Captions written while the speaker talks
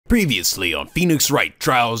Previously on Wright,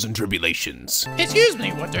 Trials and Tribulations. Excuse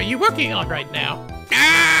me, what are you working on right now?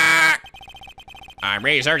 I'm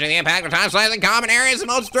researching the impact of time-slicing common areas and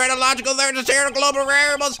most threat of logical global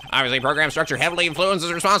variables. Obviously, program structure heavily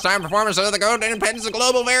influences response time performance of the code and independence of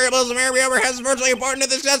global variables and variables is virtually important to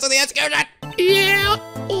the success of the execution.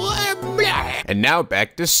 Yeah. And now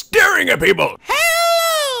back to staring at people.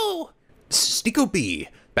 Hello! This is NicoB,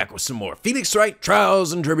 back with some more Wright,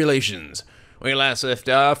 Trials and Tribulations. We last left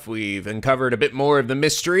off, we've uncovered a bit more of the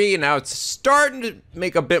mystery, and now it's starting to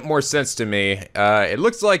make a bit more sense to me. It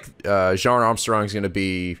looks like Jean Armstrong's going to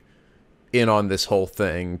be in on this whole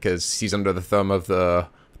thing, because he's under the thumb of the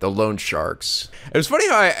loan sharks. It was funny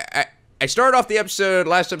how I started off the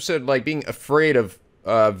last episode, like, being afraid of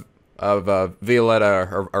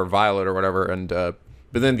Violetta, or Violet, or whatever, and but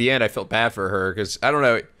then in the end, I felt bad for her, because, I don't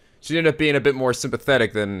know, she ended up being a bit more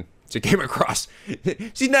sympathetic than she came across.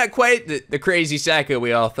 She's not quite the crazy psycho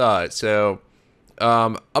we all thought, so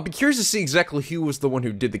I'll be curious to see exactly who was the one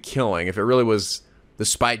who did the killing, if it really was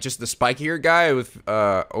just the spikier guy, with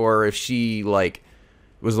or if she, like,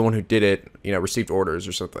 was the one who did it, you know, received orders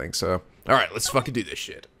or something. So, alright, let's fucking do this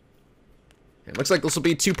shit. It looks like this will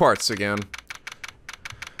be 2 parts again.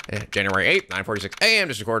 January 8th, 9:46 a.m.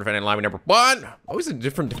 District Court Defendant Lobby number 1. Always a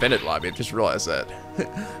different defendant lobby, I just realized that.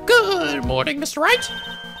 Good morning, Mr. Wright.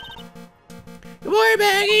 Good morning,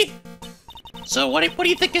 Maggie. So what do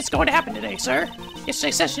you think is going to happen today, sir?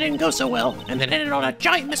 Yesterday's session didn't go so well, and then ended on a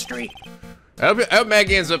giant mystery. I hope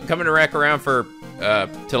Maggie ends up coming back around for,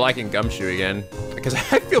 to liking Gumshoe again. Because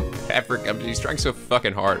I feel bad for Gumshoe, he's trying so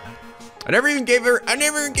fucking hard. I never even gave her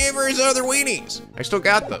his other weenies. I still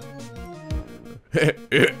got them.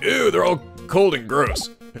 Ew, they're all cold and gross.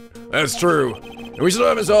 That's true. And we still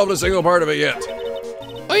haven't solved a single part of it yet.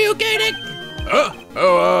 Are you okay, Nick?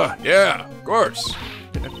 Yeah, of course.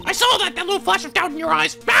 I saw that little flash of doubt in your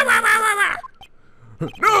eyes.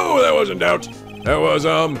 No, that wasn't doubt. That was,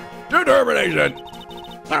 determination.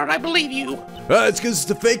 Why don't I believe you? It's because it's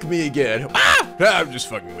to fake me again. I'm just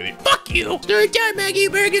fucking with you. Fuck you! Third time, Maggie, you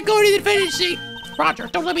better get going to the defendant's seat. Roger,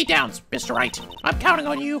 don't let me down, Mr. Wright. I'm counting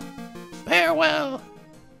on you. Farewell.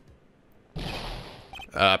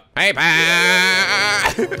 Hey,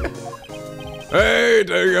 pal. Hey,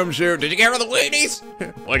 Gumshoe. Did you get rid of the weenies?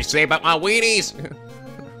 What'd you say about my weenies?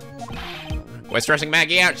 Quit stressing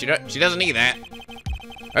Maggie out. She doesn't need that.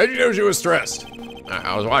 How'd you know she was stressed?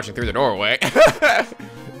 I was watching through the doorway.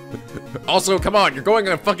 Also, come on, you're going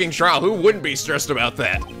on a fucking trial. Who wouldn't be stressed about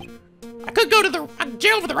that? I could go to the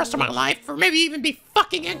jail for the rest of my life, or maybe even be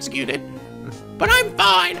fucking executed. But I'm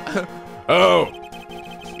fine. Oh.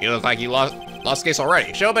 You look like you lost case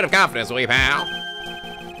already. Show a bit of confidence, will you, pal?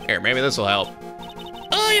 Here, maybe this will help.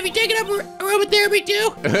 Oh, have you taken up aromatherapy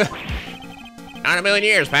too? Not in a million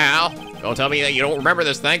years, pal. Don't tell me that you don't remember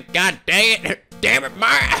this thing. God dang it. Damn it,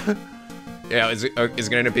 Maya. Yeah, is it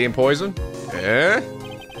gonna end up being poison? Yeah?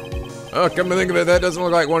 Oh, come to think of it, that doesn't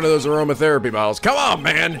look like one of those aromatherapy bottles. Come on,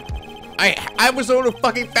 man! I was the one who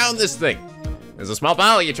fucking found this thing. There's a small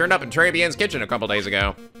bottle you turned up in Trabian's kitchen a couple days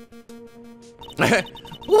ago. Wow,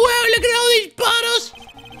 look at all these bottles!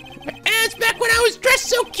 It's back when I was dressed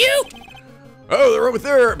so cute! Oh, the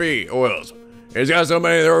aromatherapy oils. He's got so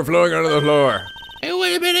many that were flowing onto the floor. Hey,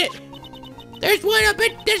 wait a minute. There's a bottle's a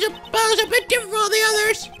bit different from all the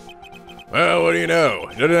others. Well, what do you know?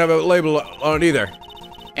 It doesn't have a label on it either.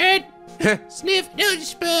 And sniff, no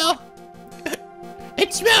smell.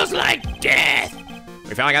 It smells like death.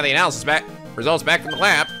 We finally got the analysis results back from the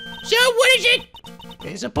lab. So what is it?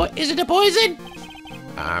 Is it a poison?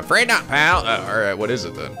 I'm afraid not, pal. Alright, what is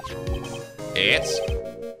it then? It's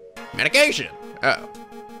medication.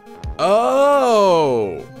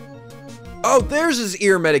 Oh, there's his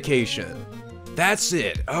ear medication. That's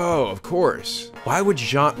it. Oh, of course. Why would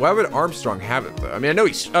Armstrong have it though? I mean, I know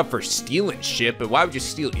he's up for stealing shit, but why would you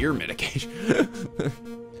steal ear medication?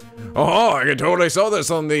 Oh, I can totally sell this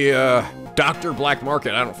on the Dr. Black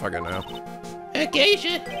Market. I don't fucking know.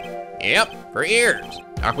 Medication? Yep, for ears.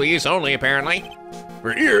 Topical use only, apparently.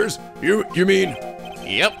 For ears? You mean?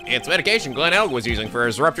 Yep, it's medication Glenn Elg was using for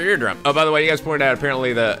his ruptured eardrum. Oh, by the way, you guys pointed out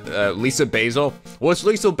apparently the Lisa Basil. What's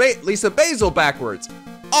Lisa Basil backwards?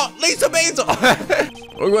 Oh, Lisa Basil!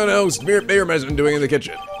 What Glenn Elg's beer medicine doing in the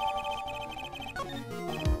kitchen?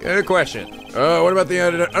 Good question. What about the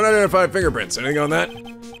unidentified fingerprints? Anything on that?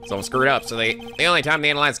 Something screwed up, so they only time to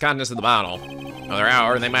analyze the contents of the bottle. Another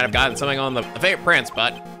hour, and they might have gotten something on the favorite prints,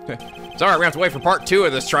 but sorry, we have to wait for part 2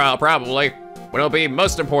 of this trial, probably, when it'll be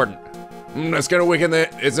most important. That's gonna weaken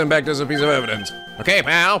its impact as a piece of evidence. Okay,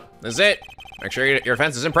 pal, this is it. Make sure your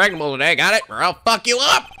defense is impregnable today, got it? Or I'll fuck you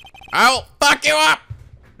up! I'll fuck you up!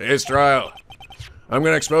 This trial. I'm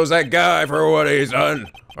gonna expose that guy for what he's done.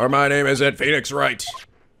 Or my name is Ed Phoenix Wright.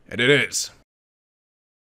 And it is.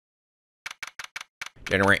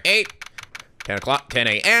 January 8th, 10 o'clock, 10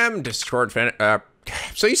 a.m. Discord defendant,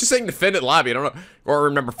 so used to saying defendant lobby, I don't know. Or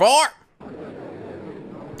room number 4.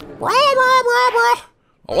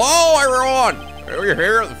 Hello, everyone. We're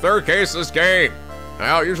here at the 3rd case of this game.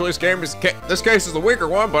 Now, usually this case is the weaker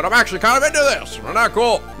one, but I'm actually kind of into this. Isn't that cool?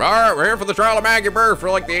 All right, we're here for the trial of Maggie Burr for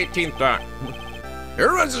like the 18th time.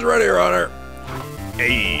 Everyone's just ready, Your Honor.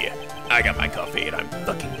 Hey, I got my coffee and I'm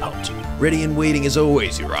fucking out. Ready and waiting as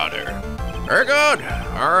always, Your Honor. Very good.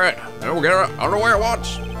 All right, then we'll get underway at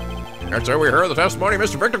once. That's how we heard the testimony of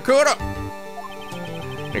Mr. Victor Kuda.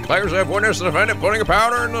 He claims to have witnessed the defendant putting a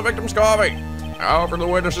powder in the victim's coffee. However, the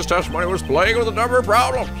witness's testimony was plagued with a number of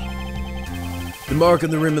problems. The mark on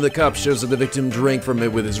the rim of the cup shows that the victim drank from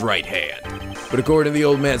it with his right hand. But according to the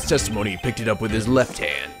old man's testimony, he picked it up with his left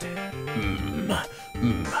hand.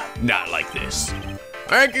 Not like this.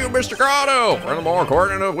 Thank you, Mr. Corrado. Furthermore,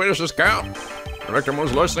 according to the witness's account, the victim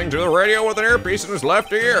was listening to the radio with an earpiece in his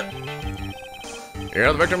left ear.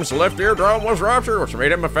 The victim's left eardrum was ruptured, which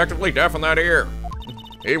made him effectively deaf in that ear.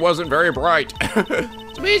 He wasn't very bright.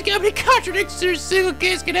 So he's got many contradictions a single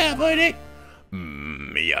case can have, buddy.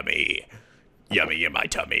 Yummy. Yummy in my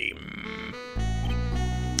tummy.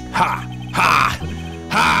 Ha! Ha!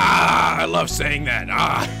 Ha! I love saying that.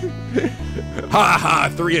 Ah! Ha ha!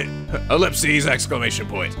 3 ellipses! Exclamation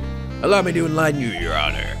point. Allow me to enlighten you, Your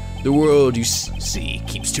Honor. The world you see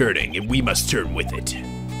keeps turning, and we must turn with it.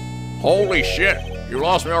 Holy shit! You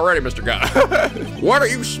lost me already, Mr. Guy. What are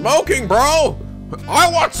you smoking, bro? I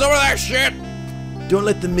want some of that shit! Don't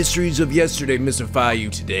let the mysteries of yesterday mystify you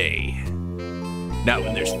today. Not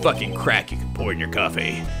when there's fucking crack you can pour in your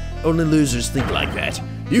coffee. Only losers think like that.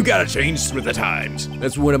 You gotta change with the times.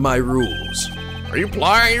 That's one of my rules. Are you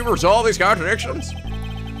planning to resolve these contradictions?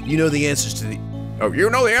 You know the answers to the... Oh, you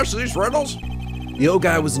know the answers to these riddles? The old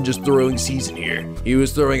guy wasn't just throwing season here. He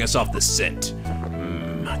was throwing us off the scent.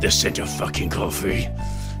 The scent of fucking coffee.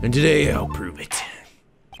 And today I'll prove it.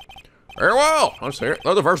 Very well. Let's hear it.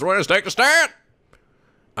 Let the first witness take the stand.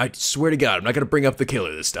 I swear to God, I'm not gonna bring up the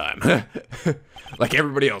killer this time. Like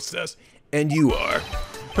everybody else does. And you are.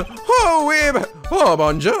 Oh,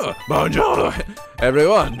 bonjour. Bonjour,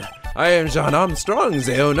 everyone. I am Jean Armstrong,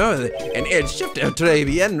 the owner and head chef of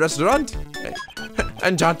Tribulations restaurant.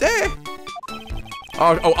 Enchanté.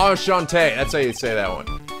 Oh, enchanté. That's how you say that one.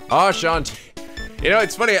 Enchanté. You know,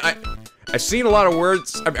 it's funny. I've seen a lot of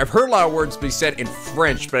words. I've heard a lot of words be said in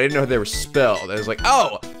French, but I didn't know how they were spelled. I was like,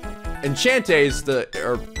 oh, enchanté is the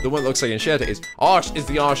one that looks like enchanté is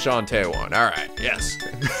the enchanté one. All right, yes.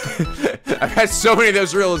 I've had so many of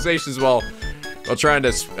those realizations while trying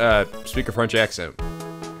to speak a French accent.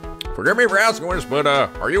 Forgive me for asking this, but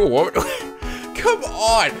are you a woman? Come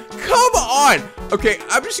on. Okay,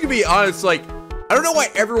 I'm just gonna be honest. Like, I don't know why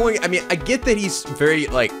everyone. I mean, I get that he's very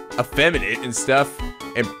like effeminate and stuff,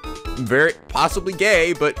 and very possibly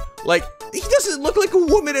gay, but like he doesn't look like a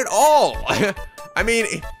woman at all. I mean,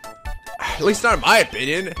 at least not in my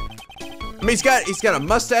opinion. I mean, he's got a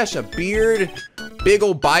mustache, a beard, big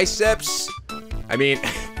old biceps. I mean,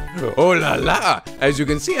 oh la la! As you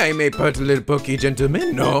can see, I am a pert little pokey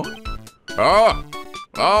gentleman, no? Oh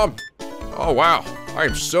wow! I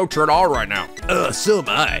am so turned on right now. So am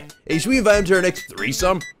I. Hey, should we invite him to our next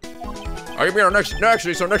threesome? Oh, you mean our next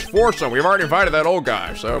foursome? We've already invited that old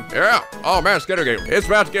guy, so yeah. Oh man, it's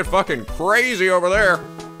about to get fucking crazy over there.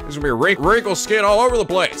 There's gonna be wrinkle skin all over the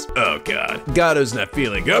place. Oh god. Gado's not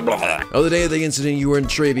feeling good. Oh, the day of the incident you were in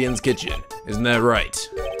Travian's kitchen. Isn't that right?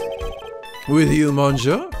 With you,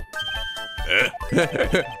 monsieur?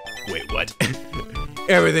 Wait, what?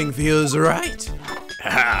 Everything feels right.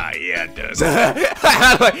 Ah, yeah, it does.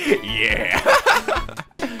 Yeah.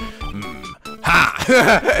 Ha!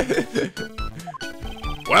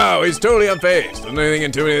 Wow, he's totally unfazed. Doesn't anything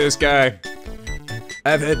intimidate this guy?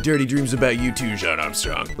 I've had dirty dreams about you too, Jean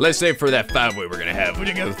Armstrong. Let's save for that five-way we're gonna have when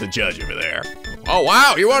you go with the judge over there. Oh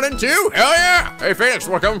wow, you want in too? Hell yeah! Hey Phoenix,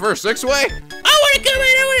 wanna come for a six-way? I wanna come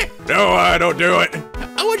in with it! No, I don't do it.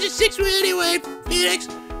 I want your six-way anyway, Phoenix.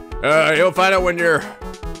 You'll find out when you're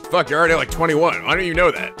already like 21. Why don't you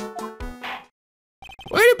know that?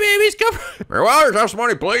 Where do babies come from? Very well, your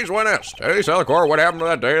testimony, please, witness. Tell the court what happened to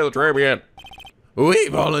that day of the Tribune. Oui,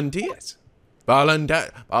 volunteers.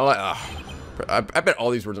 I bet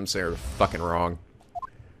all these words I'm saying are fucking wrong.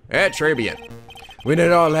 At Tribune. When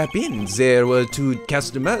it all happened, there were 2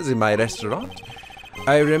 customers in my restaurant.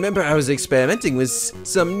 I remember I was experimenting with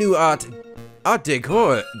some new art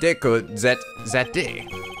deco that day.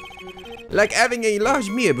 Like having a large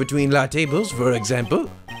mirror between la tables, for example.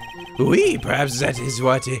 Oui, perhaps that is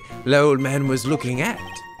what the old man was looking at.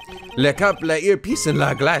 La cup, la earpiece, and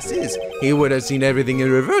la glasses. He would have seen everything in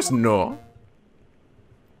reverse, no?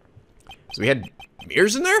 So we had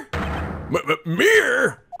mirrors in there?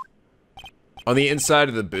 Mirror? On the inside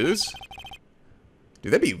of the booze?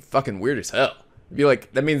 Dude, that'd be fucking weird as hell. It'd be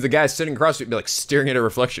like, that means the guy sitting across would be like staring at a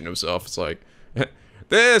reflection of himself. It's like,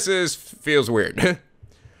 feels weird.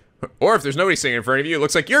 Or if there's nobody sitting in front of you, it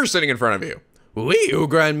looks like you're sitting in front of you. Oui, au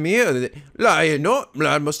grand mirror,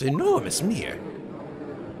 la most enormous mirror.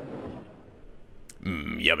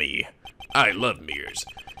 Yummy. I love mirrors.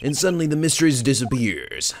 And suddenly the mysteries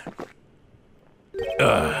disappears.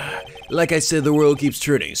 Like I said, the world keeps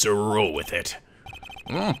turning, so roll with it.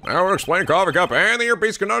 That would explain coffee cup and the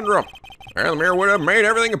earpiece conundrum. And the mirror would have made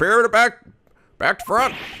everything appear to back to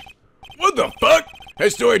front. What the fuck?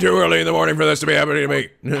 It's way too early in the morning for this to be happening to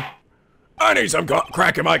me. I need some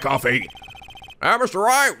crack in my coffee. Mr.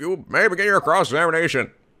 Wright, you may begin your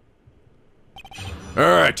cross-examination. All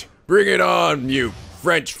right, bring it on, you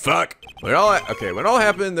French fuck. When all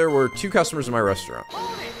happened, there were 2 customers in my restaurant.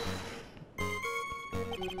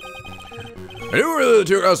 And who were the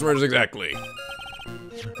 2 customers exactly?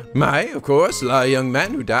 My, of course, la young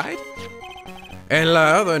man who died. And la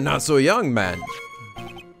other not so young man.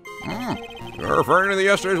 You're referring to the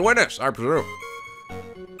yesterday's witness, I presume.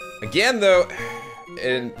 Again, though,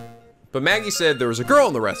 but Maggie said there was a girl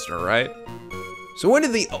in the restaurant, right? So when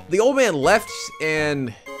did the old man left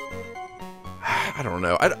and I don't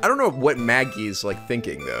know. I don't know what Maggie's like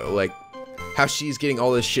thinking though. Like how she's getting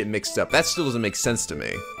all this shit mixed up. That still doesn't make sense to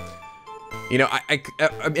me. You know, I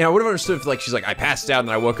mean, I would have understood if like she's like I passed out and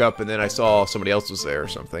then I woke up and then I saw somebody else was there or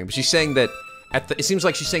something. But she's saying that it seems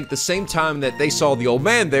like she's saying at the same time that they saw the old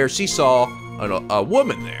man there, she saw a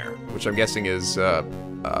woman there, which I'm guessing is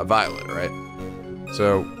Violet, right?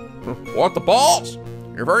 So, what the balls?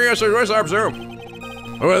 You're very yesterday's witness, I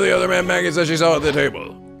presume. Well, the other man Maggie says she saw at the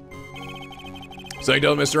table. So I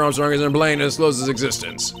tell Mr. Armstrong is in a plane and disclose his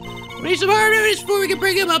existence. We need some hard evidence before we can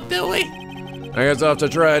bring him up, don't we? I guess I'll have to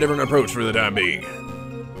try a different approach for the time being.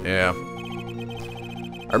 Yeah.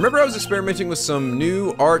 I remember I was experimenting with some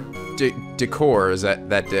new art decor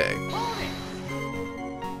that day.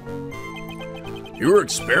 You were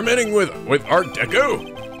experimenting with Art Deco?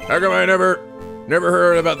 How come I never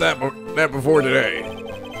heard about that before today?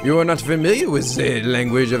 You are not familiar with the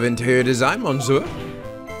language of interior design, monsieur?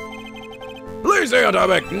 Please stay on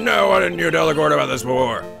topic. No, why didn't you tell the court about this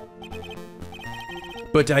before?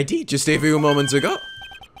 But I did just a few moments ago.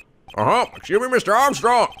 Excuse me, Mr.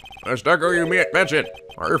 Armstrong. This deco you mentioned.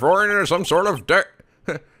 Are you referring to some sort of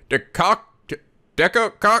decatur?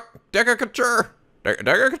 Decatur?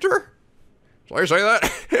 Shall I say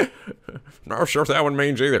that? Not sure if that one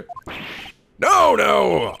means either.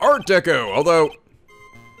 No, Art Deco. Although,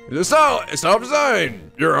 it's style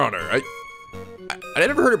design, Your Honor. I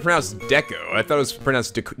never heard it pronounced deco. I thought it was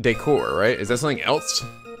pronounced decor, right? Is that something else?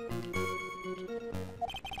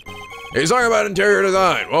 He's talking about interior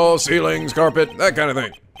design, walls, ceilings, carpet, that kind of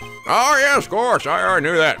thing. Oh yes, of course, I already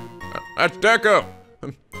knew that. That's Deco.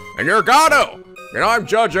 And you're Gato. And I'm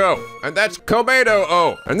Judge-O. And that's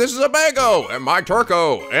Comedo-O. And this is a Bago. And my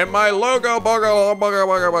Turco. And my logo,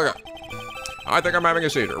 bugga. I think I'm having a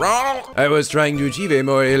seizure. I was trying to achieve a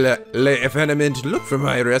more effeminate look for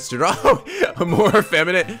my restaurant. More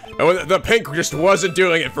effeminate? Oh, the pink just wasn't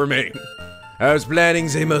doing it for me. I was planning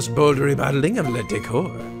the most bold remodeling of le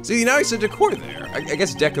decor. See, now he said decor there. I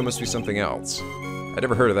guess deco must be something else. I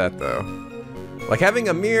never heard of that, though. Like having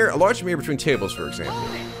a large mirror between tables, for example.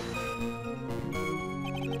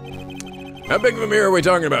 How big of a mirror are we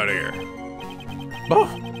talking about here?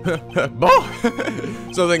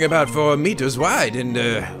 Something about 4 meters wide and,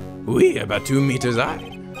 about 2 meters high.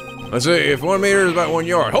 Let's see, if 1 meter is about 1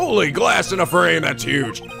 yard. Holy glass in a frame, that's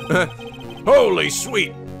huge. Holy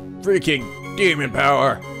sweet freaking demon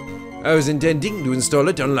power. I was intending to install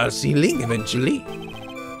it on the ceiling eventually.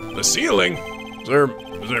 The ceiling? Is there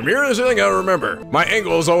a mirror in the ceiling? I don't remember. My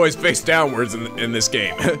angle is always face downwards in this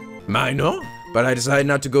game. Mine, no, but I decided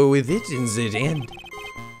not to go with it in the end.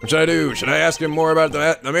 Which I do. Should I ask him more about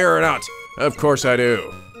the mirror or not? Of course I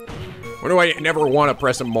do. Why do I never want to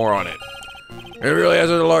press him more on it? If he really has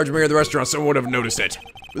a large mirror in the restaurant, someone would have noticed it.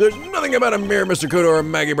 But there's nothing about a mirror, Mr. Kudo or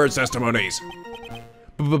Maggie Bird's testimonies.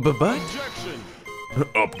 But?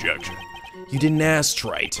 Objection. You didn't ask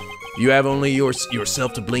right. You have only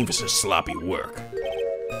yourself to blame for such sloppy work.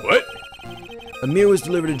 What? A mirror was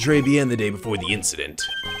delivered to Tribulations the day before the incident.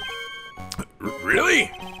 Really?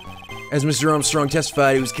 As Mr. Armstrong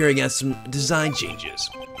testified, he was carrying out some design changes.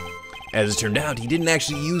 As it turned out, he didn't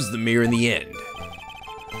actually use the mirror in the end.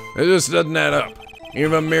 It just doesn't add up.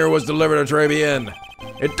 even if a mirror was delivered to Tribune.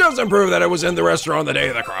 It doesn't prove that it was in the restaurant the day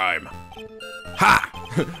of the crime. Ha!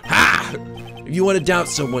 Ha! If you want to doubt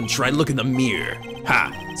someone, try look in the mirror.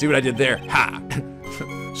 Ha! See what I did there? Ha!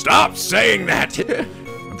 Stop saying that!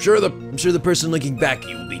 I'm sure the person looking back at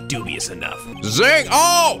you will be dubious enough. Zing!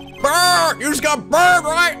 Oh! Burn! You just got burned,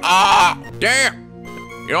 right? Ah! Damn!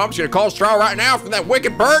 You know, I'm just gonna call Straw right now for that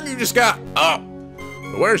wicked burn you just got. Oh!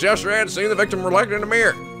 The witness yesterday had seen the victim reflected in the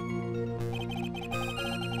mirror.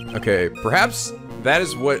 Okay, perhaps that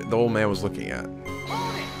is what the old man was looking at.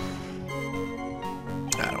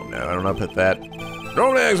 I don't know about that.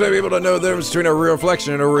 Normally I expect people to know the difference between a real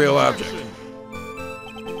reflection and a real object.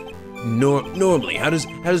 Normally, how does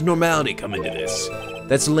normality come into this?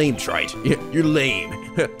 That's lame, Trite. You're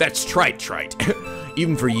lame. That's Trite.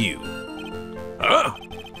 Even for you. Huh?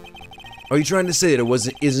 Are you trying to say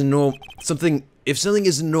that isn't normal? If something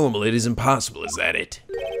isn't normal, it is impossible. Is that it?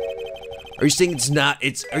 Are you saying it's not?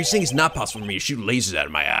 Are you saying it's not possible for me to shoot lasers out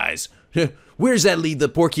of my eyes? Where does that leave the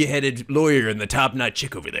porky-headed lawyer and the top-notch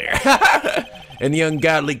chick over there? And the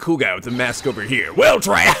ungodly cool guy with the mask over here? Well,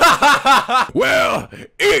 try. Well,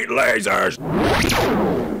 eat lasers.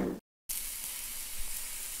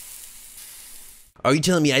 Are you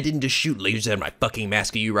telling me I didn't just shoot lasers out of my fucking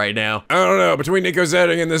mask at you right now? I don't know. Between Nico's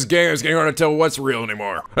editing and this game, it's getting hard to tell what's real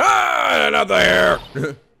anymore. Ah, not the hair.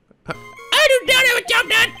 I do not have a job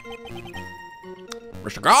done.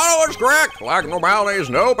 Mr. Gatto is correct. Lack of normality is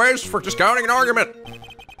no basis for discounting an argument.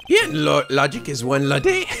 Yeah, logic is one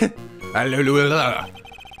latte.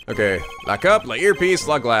 Okay, lock up, la earpiece,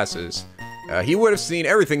 la glasses. He would have seen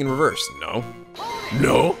everything in reverse. No.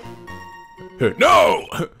 No. No.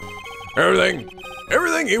 Everything.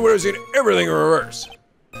 He would have seen everything in reverse.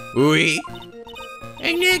 Oui.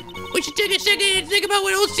 Hey, Nick, we should take a second and think about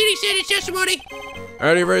what Old City said in his testimony.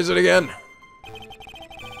 How do you phrase it again?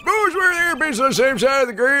 Who's wearing the earpiece on the same side of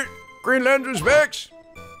the green lantern specs?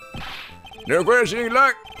 No question, you can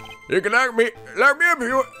lock me up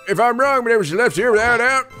if I'm wrong, but it was left here without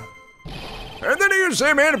doubt. And then he used the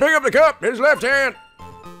same hand to pick up the cup, his left hand.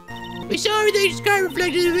 We saw everything sky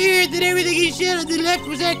reflected in the mirror, that everything he said on the left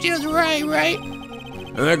was actually on the right?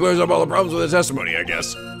 And that clears up all the problems with the testimony, I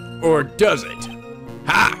guess. Or does it?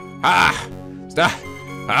 Ha! Ha! Stop!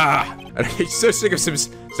 Ah! I'm so sick of him.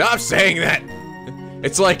 Stop saying that.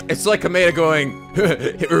 It's like Kameda going,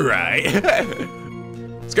 right.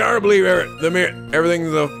 It's hard to believe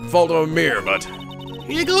everything's the fault of a mirror, but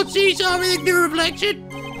You think Old City saw everything through reflection?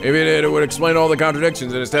 if he did, it would explain all the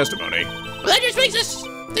contradictions in his testimony. Well, that just makes us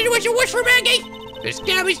situation worse for Maggie. There's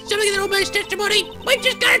gotta be something in the old man's testimony. We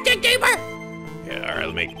just gotta dig deeper. Yeah, all right,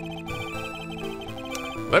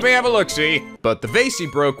 Let me have a look-see. But the vase he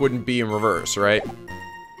broke wouldn't be in reverse, right?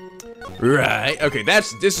 Right. Okay,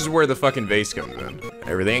 this is where the fucking vase comes in.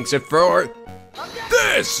 Everything except for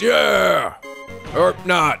this, yeah! Or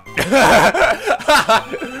not.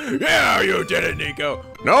 Yeah, you did it, Nico.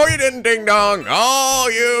 No, you didn't, ding dong. Oh,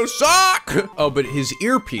 you suck. Oh, but his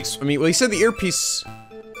earpiece. I mean, well, he said the earpiece,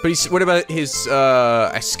 but what about his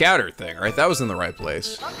scouter thing, right? That was in the right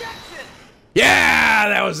place. Yeah,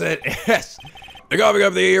 that was it. Yes. The coughing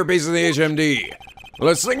up the earpiece of the HMD.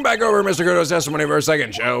 Let's think back over Mr. GODOT'S testimony for a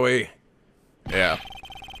second, shall we? Yeah.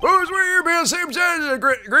 Who's wearing earpiece on the same side as the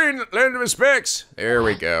green land of his specs? There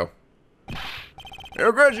we go.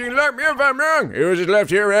 No question, you can lock me up if I'm wrong. He was just left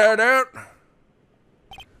here right out.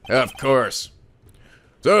 Of course.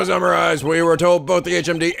 So to summarize, we were told both the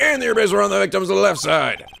HMD and the earpiece were on the victim's left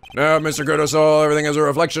side. Now, Mr. GODOT saw everything as a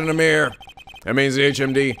reflection in a mirror. That means the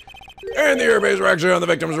HMD and the earpiece were actually on the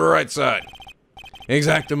victim's right side.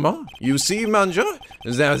 Exactement. You see, Manja?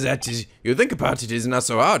 Now that is, you think about it, is not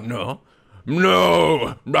so hard, no?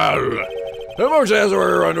 No. Unfortunately,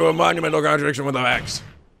 we're run into a monumental contradiction with the facts.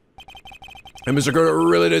 And Mr.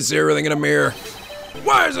 GODOT really did see everything in a mirror.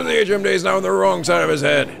 Why is it the HMD now on the wrong side of his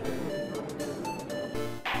head?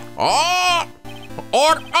 Oh!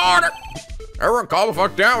 Order! Everyone calm the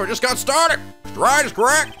fuck down, we just got started. Right is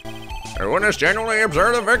correct. The witness genuinely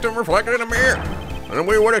observed the victim reflected in a mirror. And then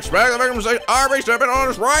we would expect the victim to say, "I be stepping on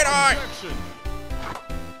his right eye."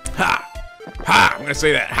 Ha! Ha! I'm gonna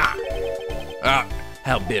say that. Ha!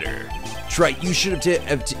 How bitter. Trite, you should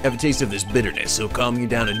have a taste of this bitterness. It'll calm you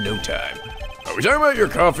down in no time. Are we talking about your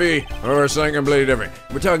coffee or something completely different?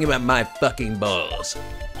 We're talking about my fucking balls.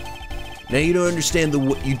 Now you don't understand the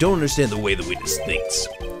way the witness thinks.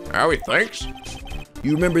 How he thinks?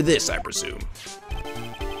 You remember this, I presume.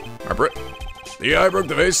 The eye broke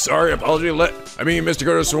the vase. Sorry, apology. Mr.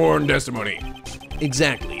 GODOT's sworn testimony.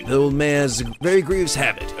 Exactly. The old man has a very grievous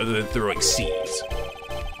habit other than throwing seeds.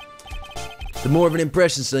 The more of an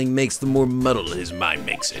impression something makes, the more muddled his mind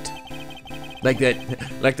makes it. Like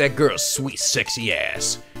that girl's sweet, sexy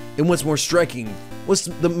ass. And what's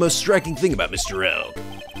the most striking thing about Mr. Elk?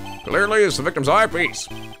 Clearly, it's the victim's eyepiece.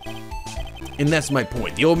 And that's my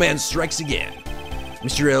point. The old man strikes again.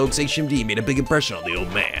 Mr. Elk's HMD made a big impression on the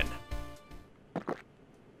old man.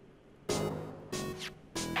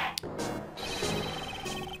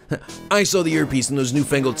 I saw the earpiece and those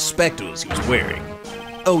newfangled spectacles he was wearing.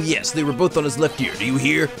 Oh yes, they were both on his left ear. Do you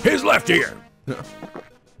hear? His left ear!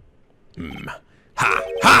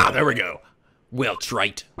 Ha! There we go. Well,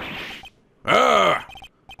 trite. Ah!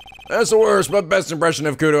 That's the worst but best impression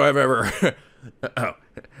of Kudo I've ever... Oh.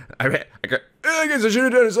 I guess I should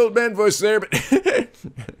have done his old man voice there, but... Well,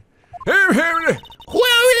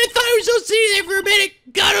 I thought I was so serious there for a minute.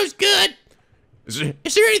 GODOT'S good.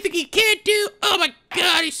 Is there anything he can't do? Oh my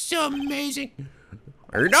god, he's so amazing.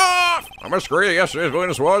 Enough! I must agree that yesterday's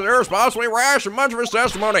witness was irresponsibly rash and much of his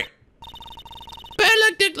testimony. Bad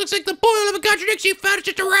luck, Dick. Looks like the boil of a contradiction you found is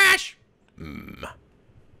just a rash.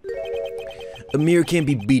 A mirror can't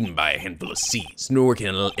be beaten by a handful of seeds, nor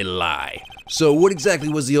can it lie. So what exactly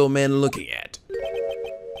was the old man looking at?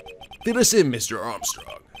 Fill us in, Mr.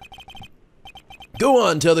 Armstrong. Go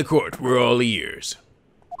on, tell the court. We're all ears.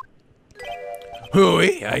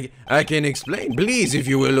 Oui, I can explain. Please, if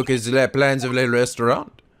you will look at the plans of the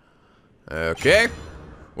restaurant. Okay.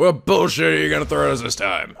 What bullshit are you gonna throw at us this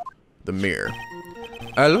time? The mirror.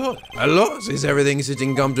 Alors, is everything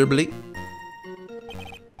sitting comfortably?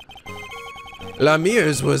 La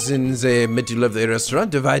mirrors was in the middle of the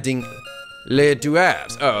restaurant, dividing les two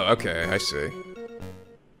halves. Oh, okay, I see.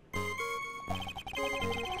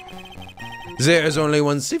 There is only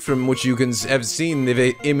one seat from which you can have seen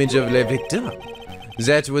the image of la victim.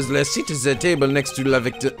 That was la seat at the table next to la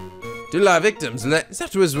victims.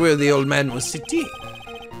 That was where the old man was sitting.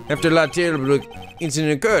 After la terrible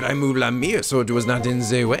incident occurred, I moved la mirror so it was not in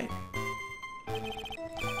the way.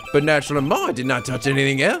 But naturally, I did not touch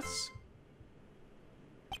anything else.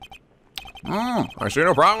 I see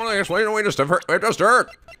no problem with explaining we just heard.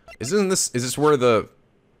 Is this where the...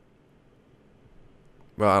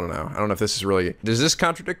 Well, I don't know. I don't know if this is really... Does this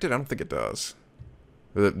contradict it? I don't think it does.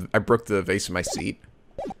 I broke the vase in my seat.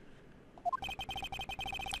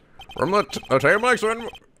 From the table next to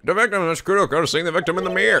the victim, Mr. Kudo could have seen the victim in the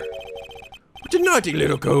mirror. What a naughty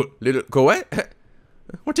little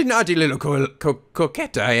What a naughty little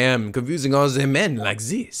coquette I am, confusing all the men like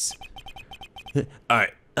this. I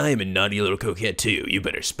am a naughty little coquette too. You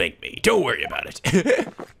better spank me. Don't worry about it.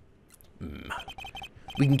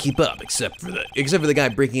 We can keep up, except for the guy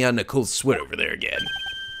breaking out in a cold sweat over there again.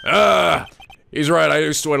 He's right. I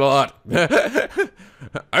do sweat a lot.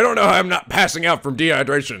 I don't know how I'm not passing out from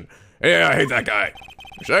dehydration. Yeah, I hate that guy.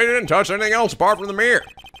 You say you didn't touch anything else apart from the mirror.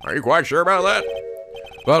 Are you quite sure about that?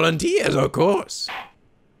 Volunteers, of course.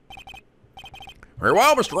 Very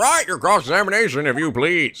well, Mr. Wright. Your cross-examination, if you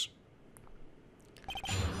please.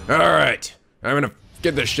 All right. I'm gonna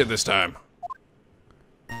get this shit this time.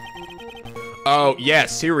 Oh,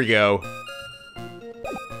 yes, here we go.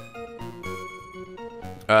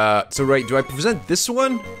 So right, do I present this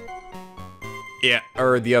one? Yeah,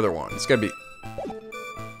 or the other one? It's gotta be...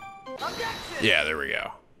 Yeah, there we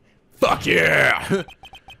go. Fuck yeah!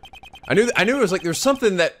 I knew it was like, there's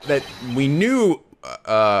something that we knew,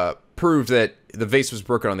 proved that the vase was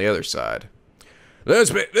broken on the other side. The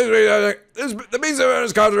piece of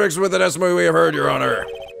evidence contradicts with the testimony we have heard, Your Honor.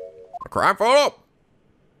 A crime photo?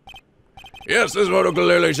 Yes, this photo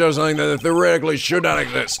clearly shows something that theoretically should not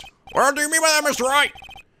exist. What do you mean by that, Mr. Wright?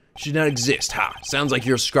 Should not exist, huh? Sounds like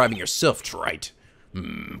you're describing yourself, Trite.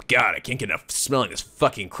 God, I can't get enough smelling this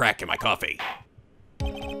fucking crack in my coffee.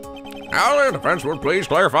 Now, the defense would please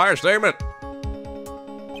clarify a statement.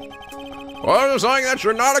 What is something that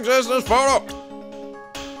should not exist in this photo?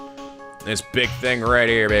 This big thing right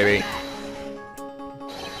here, baby.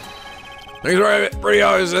 It's pretty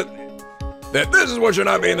obvious that this is what should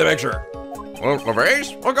not be in the picture. Well, the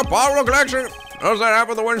vase? What a possible connection does that have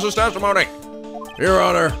with the witness's testimony? Your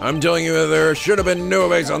Honor, I'm telling you that there should have been no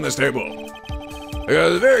vase on this table.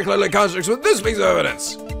 Because it very clearly contradicts with this piece of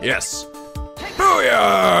evidence. Yes.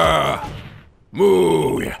 Booyah!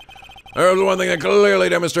 Booyah. There was one thing that clearly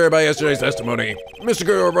demonstrated by yesterday's testimony. Mr.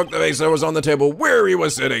 Kudo broke the vase that was on the table where he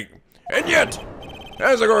was sitting. And yet,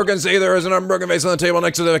 as the court can see, there is an unbroken vase on the table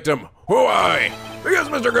next to the victim. Why? Because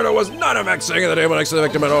Mr. Kudo was not in fact sitting at the table next to the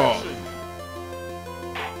victim at all.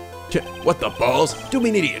 What the balls? Don't be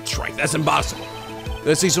an idiot, Trite. That's impossible.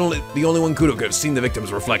 That's the only one Kudo could have seen the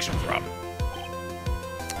victim's reflection from.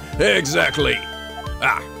 Exactly.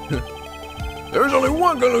 There is only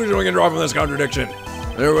one conclusion we can draw from this contradiction.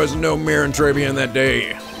 There was no mirror in Tribune that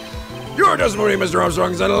day. Your testimony, Mr.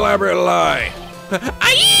 Armstrong, is an elaborate lie.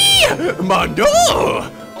 Aye! Mondo!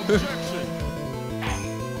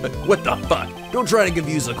 What the fuck? Don't try to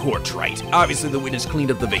confuse the court, Wright. Obviously, the witness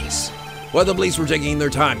cleaned up the vase, while the police were taking their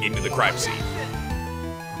time getting to the crime scene.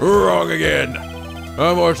 Wrong again.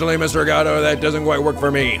 Unfortunately, Mr. Gatto, that doesn't quite work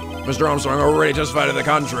for me. Mr. Armstrong already testified to the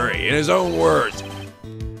contrary, in his own words.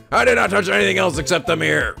 I did not touch anything else except the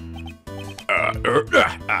mirror.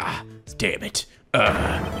 Damn it.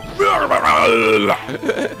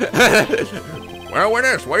 Well,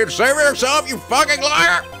 witness, will you save yourself, you fucking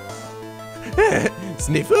liar?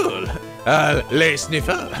 Sniffle. Les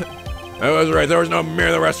sniffle. I was right, there was no mirror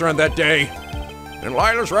in the restaurant that day. In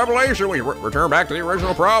light of this revelation, we return back to the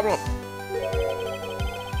original problem.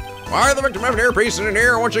 Why did the victim have an earpiece in an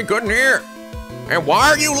ear when she couldn't hear? And why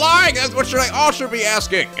are you lying? That's what they all should be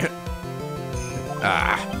asking.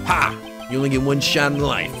 You only get one shot in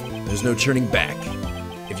life. There's no turning back.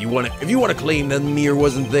 If you want to claim that the mirror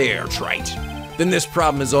wasn't there, Trite, then this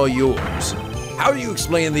problem is all yours. How do you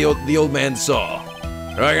explain the old man saw?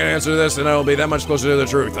 If I can answer this, then I will be that much closer to the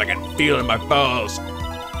truth. I can feel it in my balls.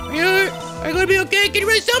 Are you gonna be okay? Can you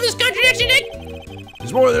really solve this contradiction, Nick?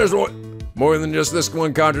 It's more than just this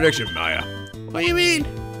one contradiction, Maya. What do you mean?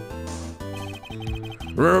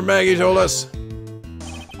 Remember Maggie told us?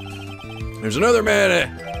 There's another man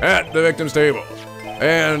at the victim's table.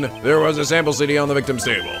 And there was a sample CD on the victim's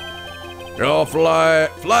table. It all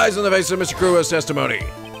flies in the face of Mr. Krua's testimony.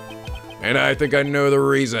 And I think I know the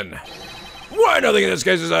reason. Why nothing in this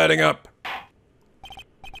case is adding up?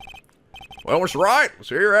 Well, Mr. Wright, let's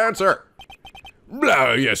hear your answer.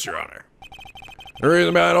 Blah, yes, Your Honor. The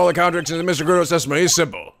reason behind all the contradictions in Mr. Krua's testimony is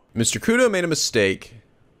simple. Mr. Kudo made a mistake.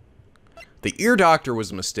 The ear doctor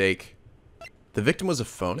was a mistake. The victim was a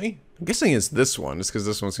phony? I'm guessing it's this one, just because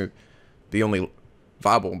this one's the only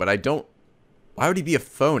viable one, but I don't... Why would he be a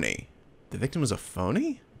phony? The victim was a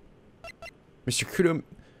phony? Mr. Kudo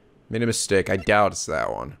made a mistake. I doubt it's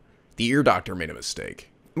that one. The ear doctor made a mistake.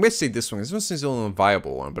 I'm gonna say this one. This one's the only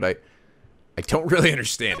viable one, but I don't really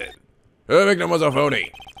understand it. The victim was a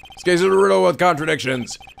phony. This case is a riddle with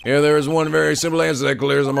contradictions. Here there is one very simple answer that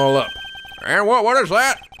clears them all up. And what is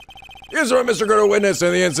that? This is what Mr. Kudo witnessed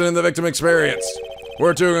in the incident the victim experienced.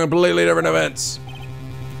 We're two completely different events.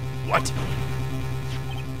 What?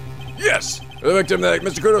 Yes, the victim that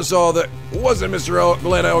Mr. Kudo saw that wasn't Mr.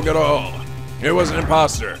 Glenn Elk at all. It was an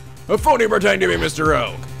imposter. A phony pretending to be Mr.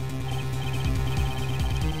 Elk.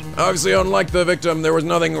 Obviously, unlike the victim, there was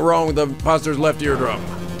nothing wrong with the imposter's left eardrum.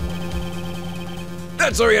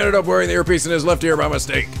 That's how he ended up wearing the earpiece in his left ear by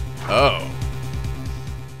mistake. Oh.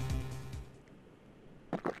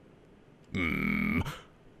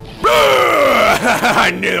 I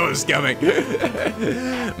knew it was coming.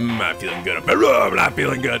 I'm not feeling good. I'm not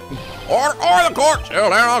feeling good. Or the court. Settle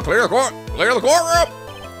down, I'll clear the court. Clear the courtroom.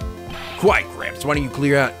 Quiet, Gramps. Why don't you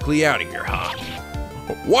clear out of here, huh?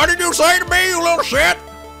 What did you say to me, you little shit?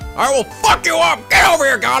 I will fuck you up. Get over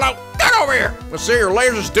here, Gato. Get over here. Let's see your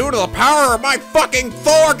lasers do to the power of my fucking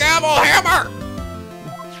Thor gavel hammer.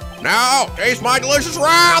 Now, taste my delicious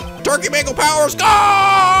wrath. Turkey bagel powers,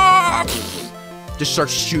 go! Just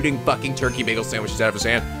starts shooting fucking turkey bagel sandwiches out of his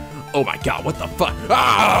hand. Oh my god, what the fuck?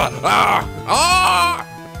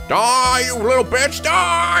 Die, you little bitch,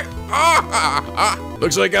 die!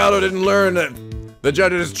 Looks like Otto didn't learn the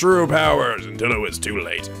judge's true powers until it was too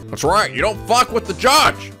late. That's right, you don't fuck with the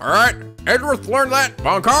judge, all right? Edgeworth learned that,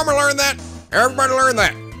 Von Karma learned that, everybody learned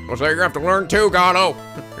that. So you're gonna have to learn too, Gato.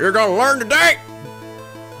 You're gonna learn today.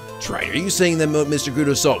 Trite, are you saying that what Mr.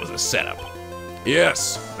 Gudo saw was a setup?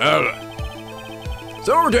 Yes.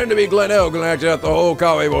 So pretend to be Glenn Elk and act out the whole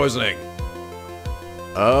coffee poisoning.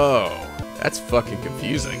 Oh, that's fucking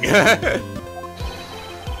confusing.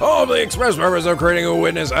 All for the express purpose of creating a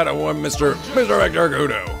witness out of one Mr. Victor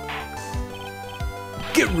Gudo.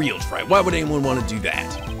 Get real, Trite. Why would anyone want to do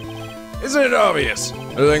that? Isn't it obvious?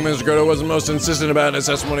 The thing Mr. Gudo was most insistent about in his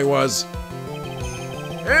testimony was,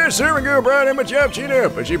 serving girl brought him a cappuccino,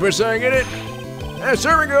 but she put something in it. That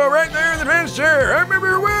serving girl right there in the bench chair. I remember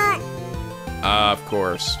her well. Of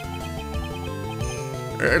course.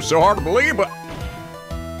 It's so hard to believe, but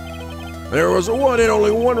there was one and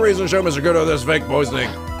only one reason to show Mr. Gudo this fake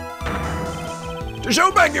poisoning. To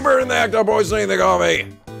show Becky Bird in the act of poisoning the coffee.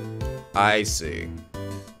 I see.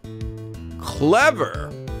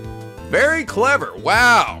 Clever. Very clever.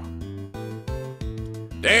 Wow.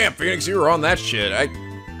 Damn, Phoenix, you were on that shit.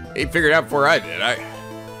 He figured it out before I did.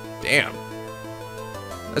 Damn.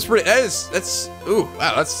 That's pretty, ooh,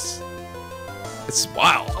 wow, that's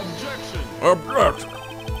wild.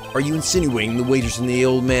 Are you insinuating the waitress in the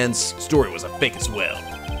old man's story was a fake as well?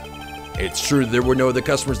 It's true there were no other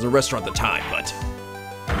customers in the restaurant at the time, but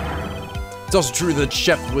it's also true that the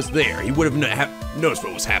chef was there. He would have noticed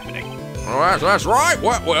what was happening. Oh, that's right.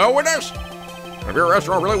 What? Well, witness? If your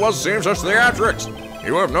restaurant really was seeing such theatrics,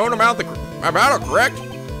 you would have known about it, correct?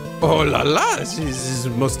 Oh la la, this is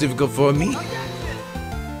most difficult for me.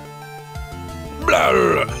 Blah,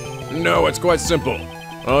 blah, blah. No, it's quite simple.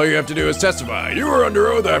 All you have to do is testify. You were under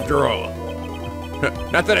oath after all.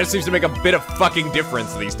 Not that it seems to make a bit of fucking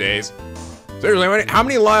difference these days. Seriously, how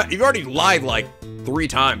many you've already lied like 3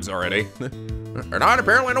 times already. And I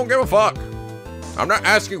apparently don't give a fuck. I'm not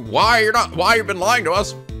asking why you've been lying to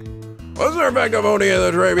us. Was there in fact a voting in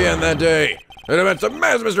the Tribune that day? It events the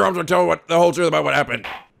mass Mr. Holmes would tell the whole truth about what happened.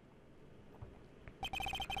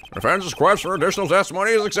 Defense's request for additional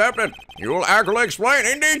testimony is accepted. You will accurately explain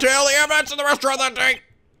in detail the events in the restaurant that day.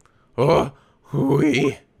 Oh,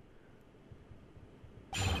 oui.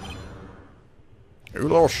 You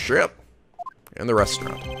little shit. In the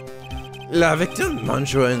restaurant. La victime,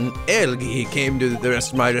 Moncho and Elgi came to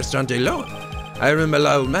my restaurant alone. I remember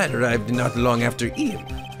La old man arrived not long after him.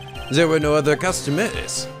 There were no other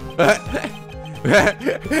customers.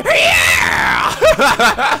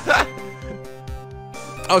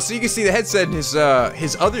 Oh, so you can see the headset in his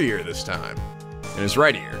other ear this time. In his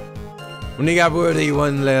right ear. When he got word he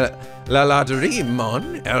won la lottery,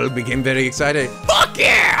 Mon, El became very excited. Fuck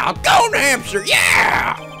yeah! Go New Hampshire,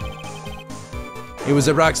 yeah! It was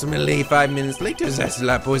approximately 5 minutes later that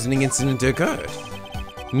la poisoning incident occurred.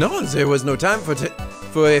 No, there was no time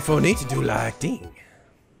for a phony to do la acting.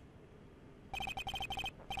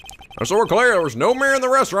 So we're clear, there was no mirror in the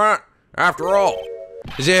restaurant, after all.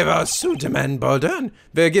 Je was so demand, pardon.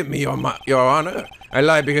 Forgive me, your honor. I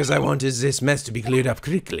lied because I wanted this mess to be cleared up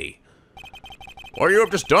quickly. What you have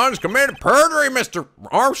just done is committed perjury, Mr.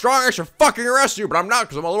 Armstrong. I should fucking arrest you, but I'm not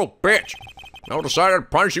because I'm a little bitch. I'll decide to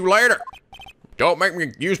punish you later. Don't make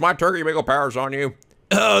me use my turkey bagel powers on you.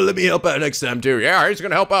 Oh, let me help out next time, too. Yeah, he's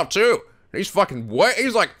gonna help out, too. He's like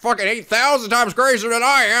fucking 8,000 times crazier than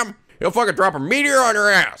I am. He'll fucking drop a meteor on your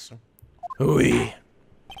ass. Oui.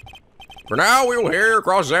 For now, we will hear your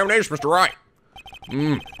cross-examination, Mr. Wright.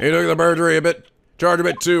 He took the perjury charge a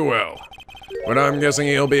bit too well. But I'm guessing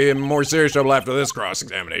he'll be in more serious trouble after this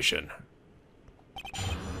cross-examination.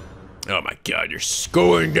 Oh my god, you're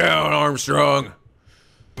going down, Armstrong.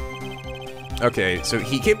 Okay, so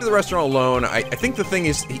he came to the restaurant alone. I think the thing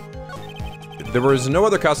is, there was no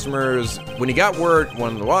other customers. When he got word,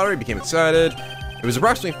 won the lottery, became excited. It was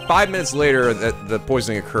approximately 5 minutes later that the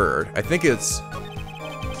poisoning occurred. I think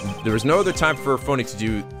there was no other time for a phony to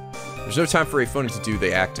do, there's no time for a phony to do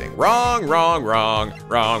the acting. Wrong.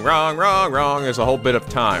 There's a whole bit of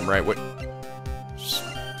time, right?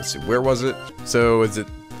 Let's see, where was it? So is it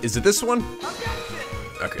this one?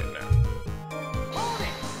 Okay, no.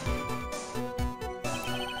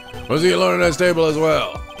 Was he alone at his table as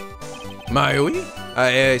well? Oui.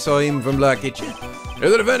 I saw him from the kitchen. If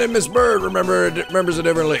the defendant, Miss Bird, remembers it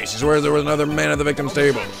differently. She swears there was another man at the victim's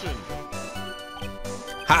table.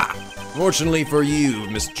 Ha! Fortunately for you,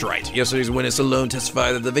 Mr. Wright, yesterday's witness alone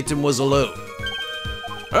testified that the victim was alone.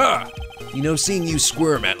 Ah! You know, seeing you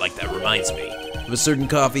squirm out like that reminds me of a certain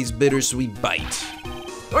coffee's bittersweet bite.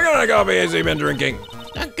 What kind of coffee has he been drinking?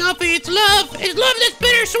 It's not coffee, it's love. It's love that's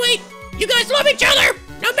bittersweet. You guys love each other.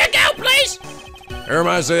 Now back out, please. Never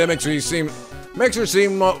mind, say that makes her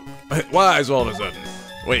seem wise all of a sudden.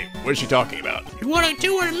 Wait, what is she talking about? You want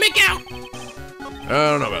to make out? I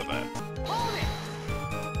don't know about that.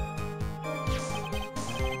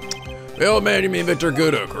 The old man, you mean Victor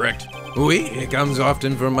Godot, correct? Oui, it comes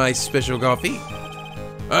often from my special coffee.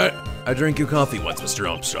 I drank your coffee once, Mr.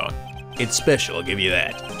 Armstrong. It's special, I'll give you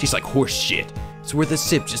that. Tastes like horse shit. It's worth a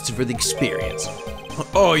sip just for the experience.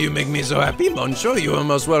 Oh, you make me so happy, Moncho. You are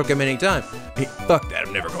most welcome anytime. Hey, fuck that,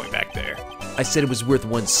 I'm never going back there. I said it was worth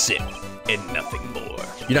one sip, and nothing more.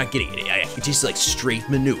 You're not getting it. It tastes like straight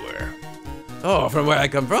manure. Oh, from where I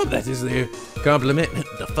come from, that is the compliment.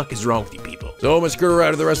 The fuck is wrong with you people? So Mr. Crew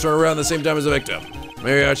arrived at the restaurant around the same time as the victim.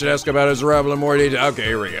 Maybe I should ask about his arrival in more detail. Okay,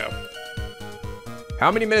 here we go.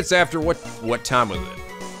 How many minutes after what time was it?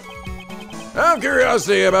 Out of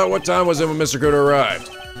curiosity, about what time was it when Mr. Godot arrived?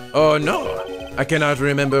 Oh, no. I cannot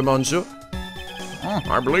remember, Monsieur.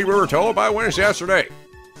 I believe we were told by a witness yesterday.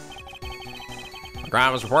 The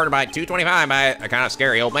crime was reported by 225 by a kind of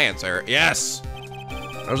scary old man, sir. Yes.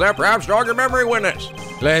 Was that perhaps jog your memory, witness?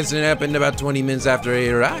 Lancing happened about 20 minutes after he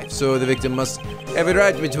arrived, so the victim must have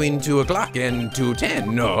arrived between 2 o'clock and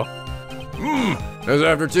 2:10, no? That's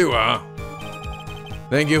after 2, huh?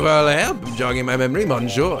 Thank you for all the help jogging my memory,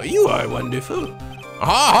 Monsieur. You are wonderful.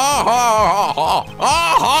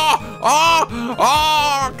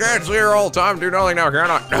 Can't see her all the time, do nothing now, can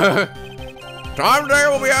I? Time today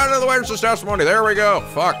will be added to the witness's testimony. There we go.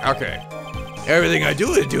 Fuck, okay. Everything I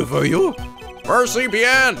do for you. Merci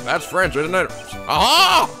bien. That's French, isn't it?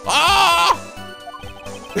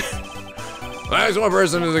 Nice one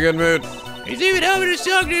person is a good mood. He's even having to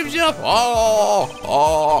talk to himself.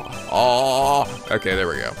 Okay, there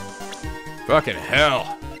we go. Fucking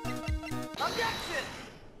hell.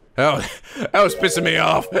 Oh, that was pissing me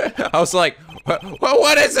off. I was like,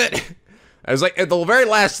 what is it? I was like, the very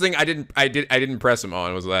last thing I didn't press him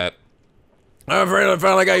on was that. I'm afraid I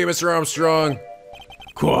finally got you, Mr. Armstrong.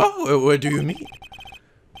 What do you mean?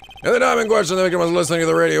 At the time in question, the victim was listening to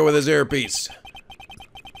the radio with his earpiece.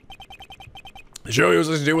 The show he was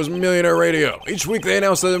listening to was Millionaire Radio. Each week they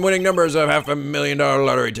announced the winning numbers of $500,000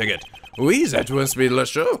 lottery ticket. Oui, that must be the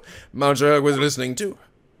show Monchug was listening to.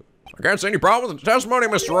 I can't see any problem with the testimony,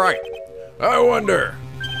 Mr. Wright. I wonder.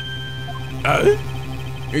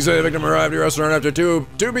 He said the victim arrived at your restaurant after 2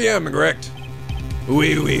 p.m., correct?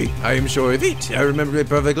 Oui, I am sure of it. I remember it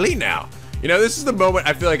perfectly now. You know, this is the moment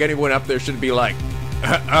I feel like anyone up there should be like,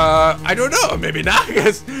 I don't know, maybe not,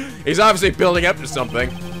 because he's obviously building up to something.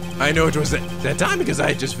 I know it was that time because I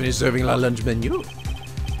had just finished serving our lunch menu.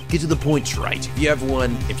 Get to the point, right? If you have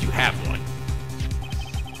one.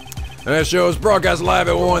 That show is broadcast live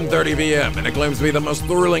at 1:30 p.m. and it claims to be the most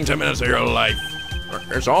thrilling 10 minutes of your life.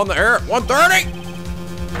 It's on the air at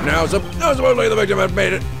 1:30. Now, supposedly the victim had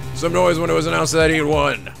made some noise when it was announced that he had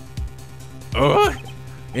won.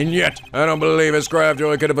 And yet, I don't believe his cry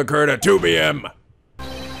actually could have occurred at 2 p.m.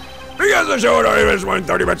 Because the show had already finished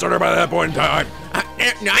 1:30 minutes earlier by that point in time.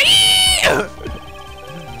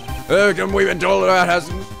 The victim we've been told about has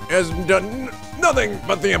done nothing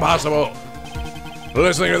but the impossible.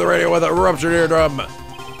 Listening to the radio with a ruptured eardrum.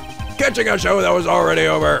 Catching a show that was already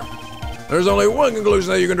over. There's only one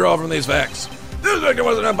conclusion that you can draw from these facts. This victim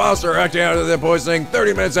was an imposter acting out of the poisoning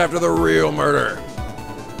 30 minutes after the real murder.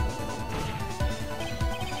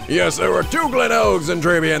 Yes, there were 2 Glen Elgs in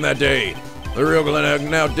Tribune that day. The real Glen Elg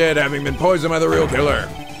now dead, having been poisoned by the real killer.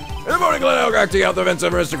 And the phony Glen Elg acting out the events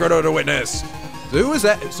of Mr. Croto to witness. So who was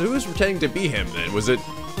that? So who was pretending to be him then? Was it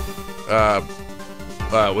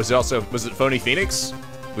Phony Phoenix?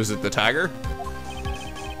 Was it the tiger?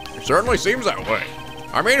 It certainly seems that way.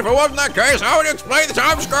 I mean, if it wasn't that case, how would you explain the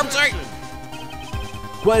time discrepancy?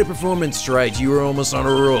 Quite a performance, Wright. You were almost on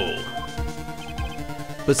a roll.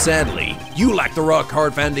 But sadly, you lack the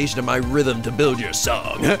rock-hard foundation of my rhythm to build your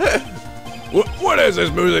song. What is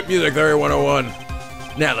this music theory 101?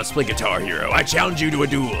 Now let's play Guitar Hero. I challenge you to a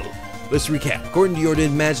duel. Let's recap. According to your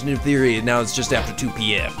imaginative theory, now it's just after 2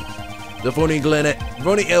 p.m. The phony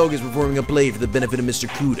Elg is performing a play for the benefit of Mr.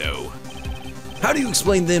 Kudo. How do you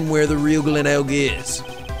explain then where the real Glen Elg is?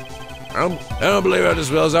 I don't believe that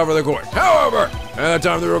dispels out for the court. However, at that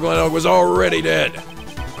time the real Glen Elg was already dead.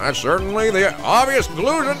 That's certainly the obvious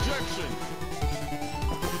conclusion.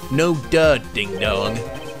 No duh, ding dong.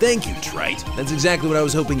 Thank you, Trite. That's exactly what I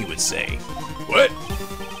was hoping you would say. What?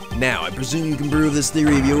 Now, I presume you can prove this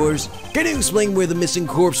theory of yours? Can you explain where the missing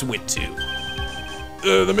corpse went to?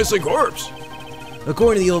 The missing corpse?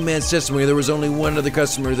 According to the old man's testimony, there was only one other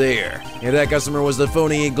customer there, and that customer was the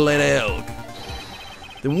phony Glen Elg.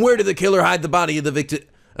 Then where did the killer hide the body of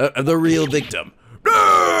the real victim?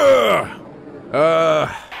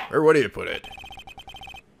 Or what do you put it?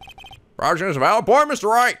 Proposition is a valid point, Mr.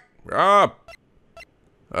 Wright.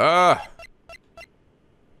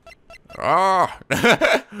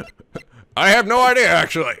 I have no idea,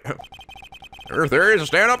 actually. Her theory is to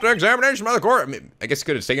stand up to examination by the court. I mean, I guess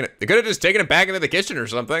they could have just taken it back into the kitchen or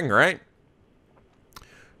something, right?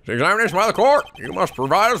 Examination by the court. You must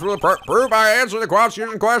provide us with a proof by answering the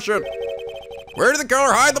prosecution question. Where did the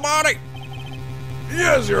killer hide the body?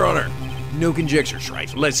 Yes, Your Honor. No conjectures,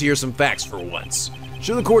 right? Let's hear some facts for once.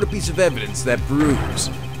 Show the court a piece of evidence that proves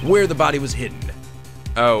where the body was hidden.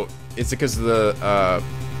 Oh, it's because the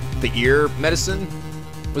ear medicine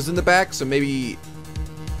was in the back, so maybe.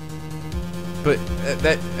 But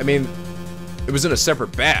I mean, it was in a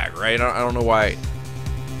separate bag, right? I don't know why.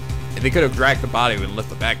 They could have dragged the body and left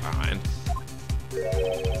the bag behind.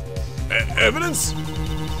 Evidence?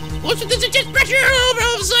 What's with this just pressure all of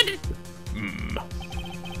a sudden?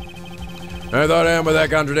 I thought I am with that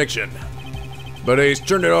contradiction. But he's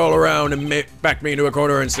turned it all around and backed me into a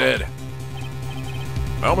corner and said,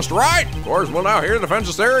 well, Mr. Wright, of course, we'll now hear the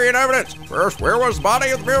defense's theory and evidence. First, where was the body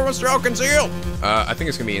of the female Mr. L concealed? I think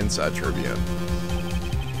it's gonna be inside Tribune.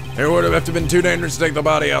 It would have been too dangerous to take the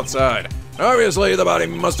body outside. Obviously, the body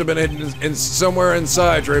must have been hidden somewhere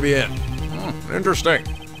inside Tribune. Interesting.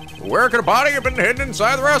 Where could a body have been hidden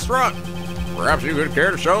inside the restaurant? Perhaps you could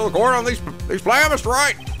care to show the court on these plans, Mr.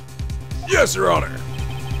 Wright? Yes, Your Honor.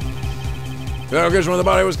 The location where the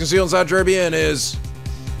body was concealed inside Tribune is...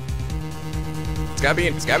 It's gotta be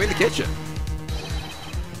in the kitchen.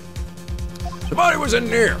 The body was in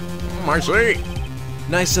here. I see.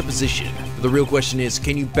 Nice supposition. The real question is,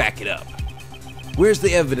 can you back it up? Where's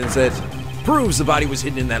the evidence that proves the body was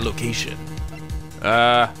hidden in that location?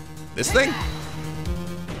 This thing?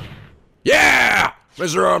 Yeah!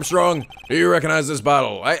 Mr. Armstrong, do you recognize this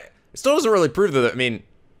bottle? It still doesn't really prove that. I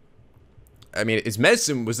mean, his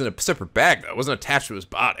medicine was in a separate bag, though. It wasn't attached to his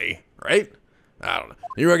body, right? I don't know.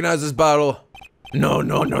 You recognize this bottle? No.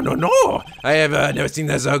 I have never seen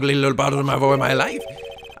this ugly little bottle in my life.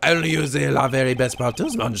 I only use the very best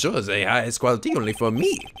bottles. Monsieur, the highest quality only for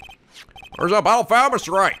me. Where's that bottle found,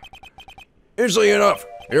 Mr. Wright? Easily enough,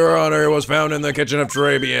 Your Honor, it was found in the kitchen of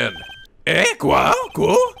Tribune. Quoi?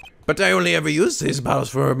 But I only ever use these bottles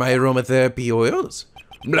for my aromatherapy oils.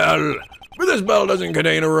 Blah. But this bottle doesn't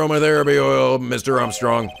contain aromatherapy oil, Mr.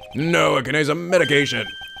 Armstrong. No, it contains a medication.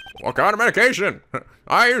 What kind of medication?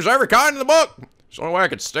 I use every kind in the book. It's the only way I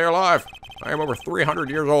could stay alive. I am over 300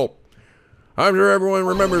 years old. I'm sure everyone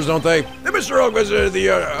remembers, don't they? That Mr. Oak visited the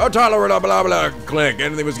Otala blah blah blah clinic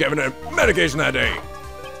and he was given a medication that day.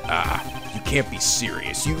 You can't be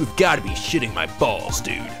serious. You've got to be shitting my balls,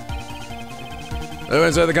 dude. I went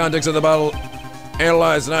inside the context of the bottle,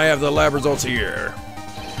 analyzed, and I have the lab results here.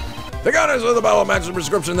 The contents of the bottle match the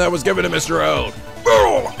prescription that was given to Mr. O.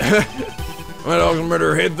 My dog's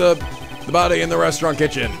murderer hid the body in the restaurant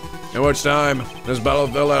kitchen, at which time this bottle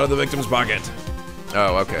fell out of the victim's pocket.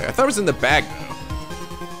 Oh, okay. I thought it was in the bag, though.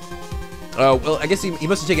 Oh, well, I guess he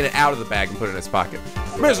must have taken it out of the bag and put it in his pocket.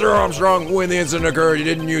 Mr. Armstrong, when the incident occurred,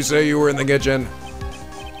 didn't you say you were in the kitchen?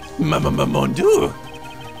 Mon Dieu.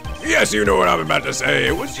 Yes, you know what I'm about to say.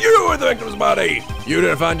 It was you with the victim's body. You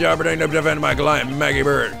did a fine job pretending to defend my client, Maggie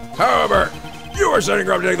Bird. However, you were setting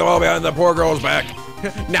her up to take the ball behind the poor girl's back.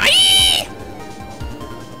 Nai!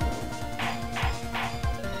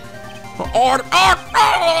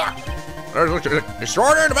 There's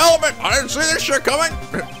extraordinary development. I didn't see this shit coming.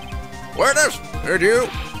 Witness, did you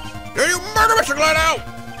murder Mr. Glenn?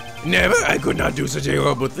 Never. I could not do such a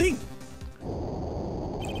horrible thing.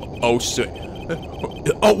 Oh, shit.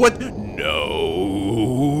 Oh, what? No.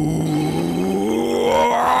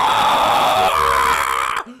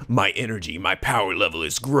 My energy, my power level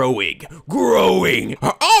is growing.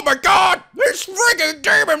 Oh my God! This freaking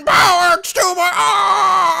demon power! It's too much!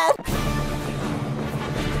 Oh!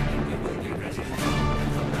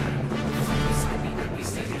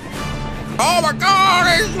 Oh my God!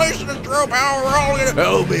 He's releasing his true power! We're all gonna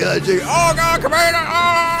Help me, Ajay. Oh God, come here!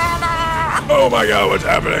 Oh my God, what's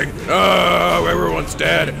happening? Oh, everyone's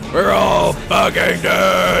dead. We're all fucking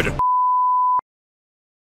dead.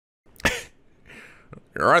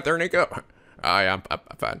 You're right there, Nico. I'm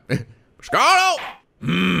fine. Scotto!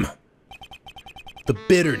 The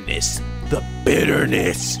bitterness.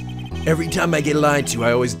 Every time I get lied to,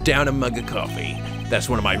 I always down a mug of coffee. That's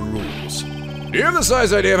one of my rules. Do you have the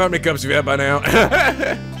size idea of how many cups you've had by now?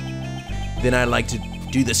 Then I like to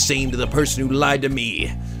do the same to the person who lied to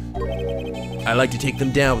me. I like to take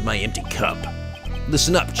them down with my empty cup.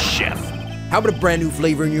 Listen up, chef. How about a brand new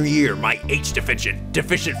flavor in your ear, my H-deficient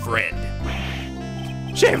friend?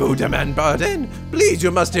 Je vous demande pardon. Please,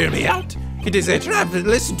 you must hear me out. It is a trap.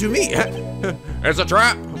 Listen to me. It's a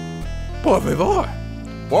trap. Por favor.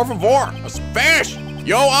 Por favor. Spanish.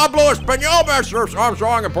 Yo hablo español, Mr.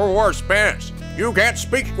 Armstrong, and por favor, Spanish. You can't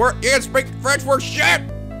speak French for shit.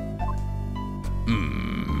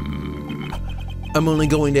 I'm only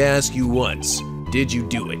going to ask you once. Did you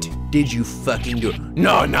do it? Did you fucking do it?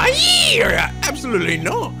 No, not here. Absolutely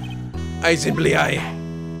no.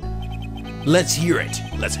 Let's hear it.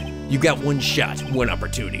 You got one shot, one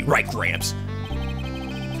opportunity. Right, Gramps?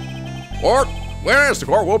 Or, witness, the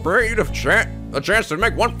court will permit you the chance to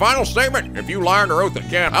make one final statement. If you lie under oath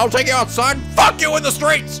again, I'll take you outside and fuck you in the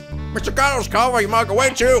streets. Mr. Gaddle's coffee mug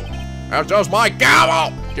awaits you, as does my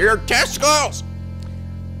gavel to your testicles.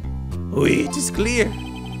 Oui, it is clear.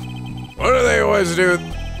 What do they always do?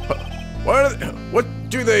 What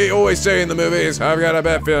do they always say in the movies? I've got a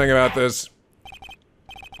bad feeling about this.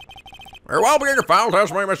 Very well, begin your final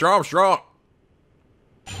testimony, Mr. Armstrong.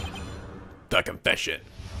 The confession.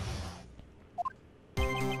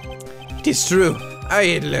 It is true. I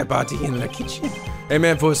ate a party in the kitchen. A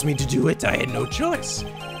man forced me to do it. I had no choice.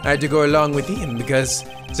 I had to go along with him because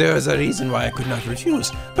there was a reason why I could not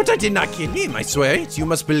refuse. But I did not kill him, I swear it. You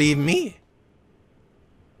must believe me.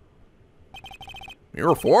 You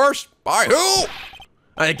were forced? By who?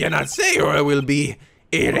 I cannot say or I will be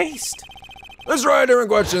erased. Let's try a different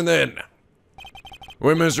question then.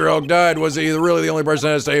 When Mr. Elk died, was he really the only person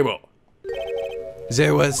at his table?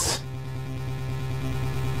 There was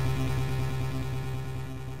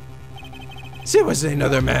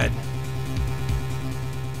another man.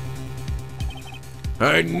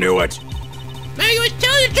 I knew it. Maggie was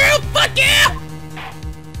telling the truth. Fuck yeah!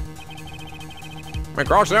 My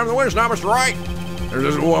cross down the winds now, Mr. Wright.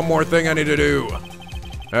 There's just one more thing I need to do.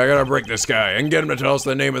 I gotta break this guy and get him to tell us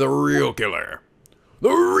the name of the real killer. The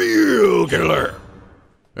real killer.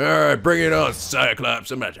 Alright, bring it on, Cyclops.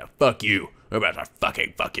 I'm about to fuck you. I'm about to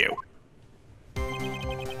fucking fuck you.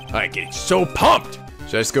 I get so pumped.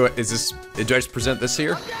 Should I just go, do I just present this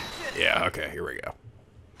here? Yeah, okay, here we go.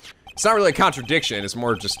 It's not really a contradiction, it's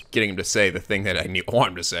more just getting him to say the thing that I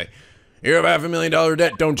want him to say. You have $500,000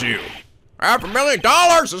 debt, don't you?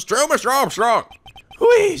 $500,000? It's true, Mr. Armstrong.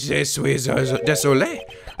 Oui, je suis désolé.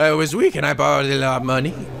 I was weak and I borrowed a lot of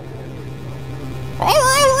money.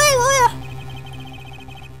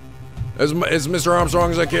 It's Mr.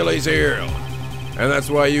 Armstrong's Achilles heel. And that's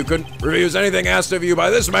why you couldn't refuse anything asked of you by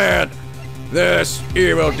this man. This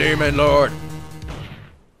evil demon lord.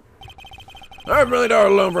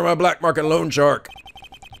 $500,000 loan from a black market loan shark.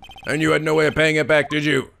 And you had no way of paying it back, did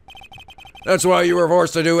you? That's why you were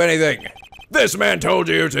forced to do anything. This man told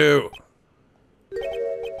you to.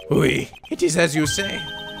 Oui, it is as you say.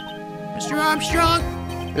 Mr. Armstrong?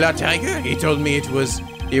 La Tiger, he told me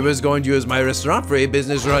he was going to use my restaurant for a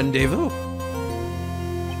business rendezvous.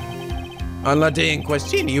 On la day in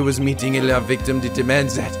question, he was meeting a la victim that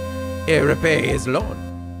demands that he repay his loan.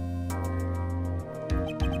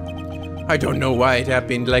 I don't know why it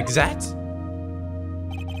happened like that.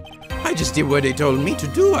 I just did what they told me to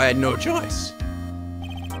do. I had no choice.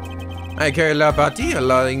 I carry la partie,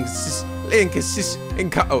 la inconscient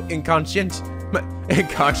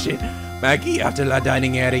Maggie after la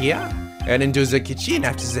dining area, and into the kitchen.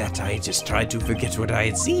 After that, I just tried to forget what I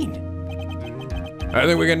had seen. I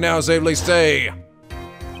think we can now safely say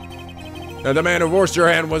that the man who forced your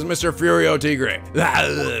hand was Mr. Furio Tigre.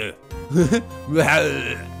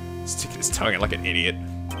 Sticking his tongue out like an idiot.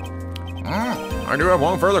 I do have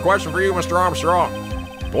one further question for you, Mr. Armstrong.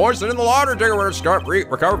 Boys in the lottery ticket where Scott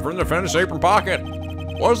recovered from the defendant's apron pocket.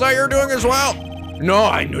 Was that your doing as well? No,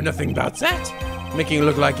 I knew nothing about that. Making it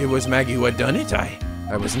look like it was Maggie who had done it, I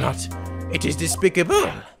was not. It is despicable.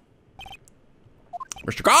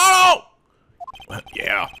 Mr. Cotto!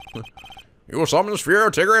 Yeah. You will summon this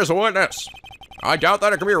Furio Tigre as a witness. I doubt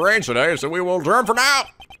that it can be arranged today, so we will adjourn for now.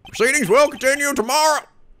 Proceedings will continue tomorrow.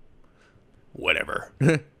 Whatever.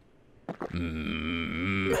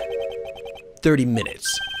 30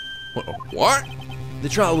 minutes. What? The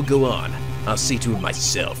trial will go on. I'll see to it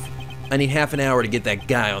myself. I need half an hour to get that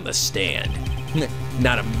guy on the stand.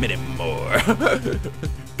 Not a minute more.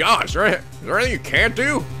 God, is there anything you can't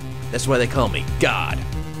do? That's why they call me God.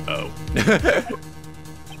 Oh.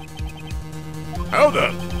 How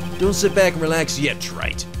the? Don't sit back and relax yet,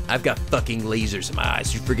 Trite. I've got fucking lasers in my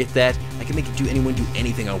eyes. You forget that? I can make anyone do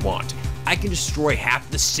anything I want. I can destroy half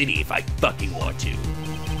the city if I fucking want to.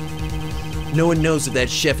 No one knows if that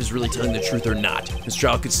chef is really telling the truth or not. This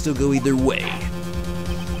trial could still go either way.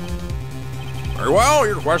 Very well,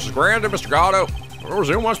 your request is granted, Mr. Gatto. We'll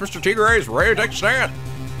resume once Mr. Tigre is ready to take a stand.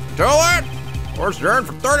 Until then, we're adjourned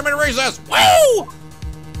for 30-minute recess. Woo!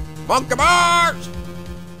 Monkey bars!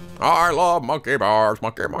 I love monkey bars,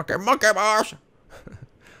 monkey bars.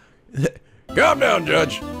 Calm down,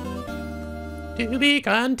 Judge. To be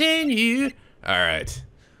continued. All right.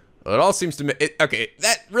 Well, it all seems to me. Okay,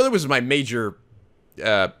 that really was my major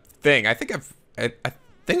thing. I think I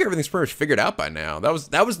think everything's pretty much figured out by now. That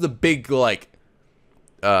was the big like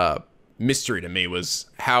mystery to me, was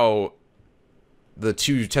how the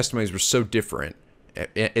two testimonies were so different.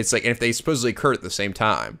 It's like, and if they supposedly occurred at the same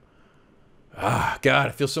time. Ah, God,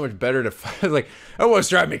 I feel so much better to like. That was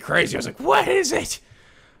driving me crazy. I was like, what is it?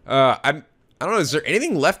 I don't know. Is there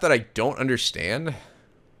anything left that I don't understand?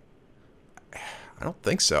 I don't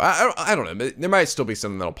think so. I don't know. There might still be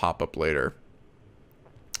something that'll pop up later.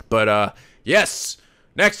 But, yes.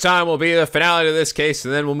 Next time will be the finale to this case,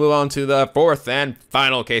 and then we'll move on to the fourth and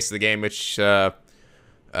final case of the game, which is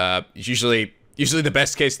usually the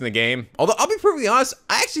best case in the game. Although, I'll be perfectly honest,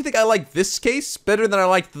 I actually think I like this case better than I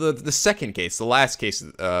liked the second case, the last case,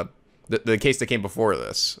 the case that came before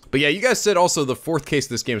this. But yeah, you guys said also the fourth case of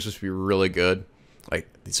this game is supposed to be really good. Like,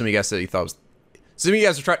 some of you guys said you thought it was... Some of you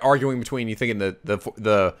guys are trying arguing between you thinking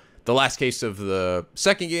the last case of the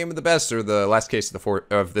second game was the best, or the last case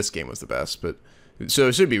of this game was the best. But so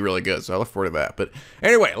it should be really good. So I look forward to that. But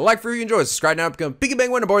anyway, like for you, enjoy, subscribe now, become Biggie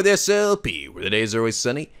Bang One aboard the SLP, where the days are always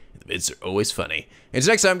sunny, and the Bits are always funny.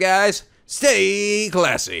 Until next time, guys, stay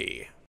classy.